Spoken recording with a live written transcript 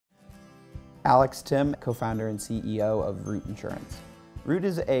Alex Tim, co-founder and CEO of Root Insurance. Root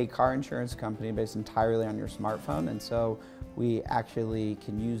is a car insurance company based entirely on your smartphone, and so we actually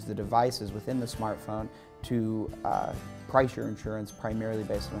can use the devices within the smartphone to price your insurance primarily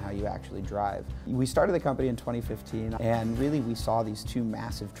based on how you actually drive. We started the company in 2015, and really we saw these two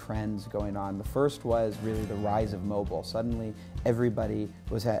massive trends going on. The first was really the rise of mobile. Suddenly everybody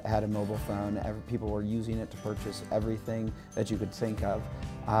had a mobile phone, people were using it to purchase everything that you could think of.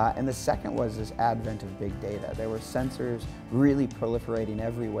 And the second was this advent of big data. There were sensors really proliferating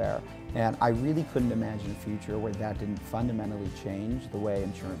everywhere, and I really couldn't imagine a future where that didn't fundamentally change the way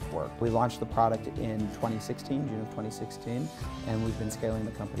insurance worked. We launched the product in 2016, June of 2016, and we've been scaling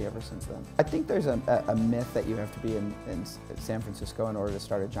the company ever since then. I think there's a myth that you have to be in San Francisco in order to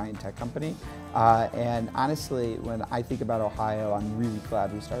start a giant tech company. And honestly, when I think about Ohio, I'm really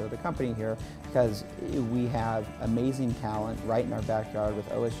glad we started the company here because we have amazing talent right in our backyard, with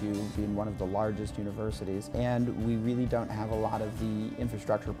OSU being one of the largest universities, and we really don't have a lot of the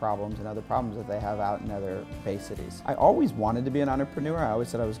infrastructure problems and other problems that they have out in other Bay cities. I always wanted to be an entrepreneur. I always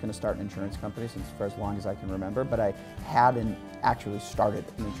said I was going to start an insurance company for as long as I can remember, but I hadn't actually started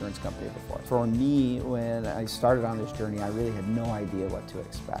an insurance company before. For me, when I started on this journey, I really had no idea what to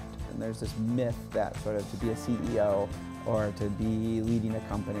expect. And there's this myth that sort of to be a CEO or to be leading a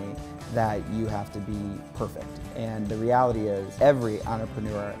company that you have to be perfect. And the reality is every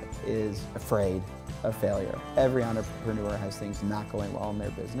entrepreneur is afraid of failure. Every entrepreneur has things not going well in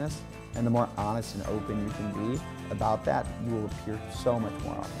their business, and the more honest and open you can be about that, you will appear so much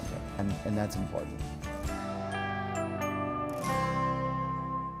more authentic, and that's important.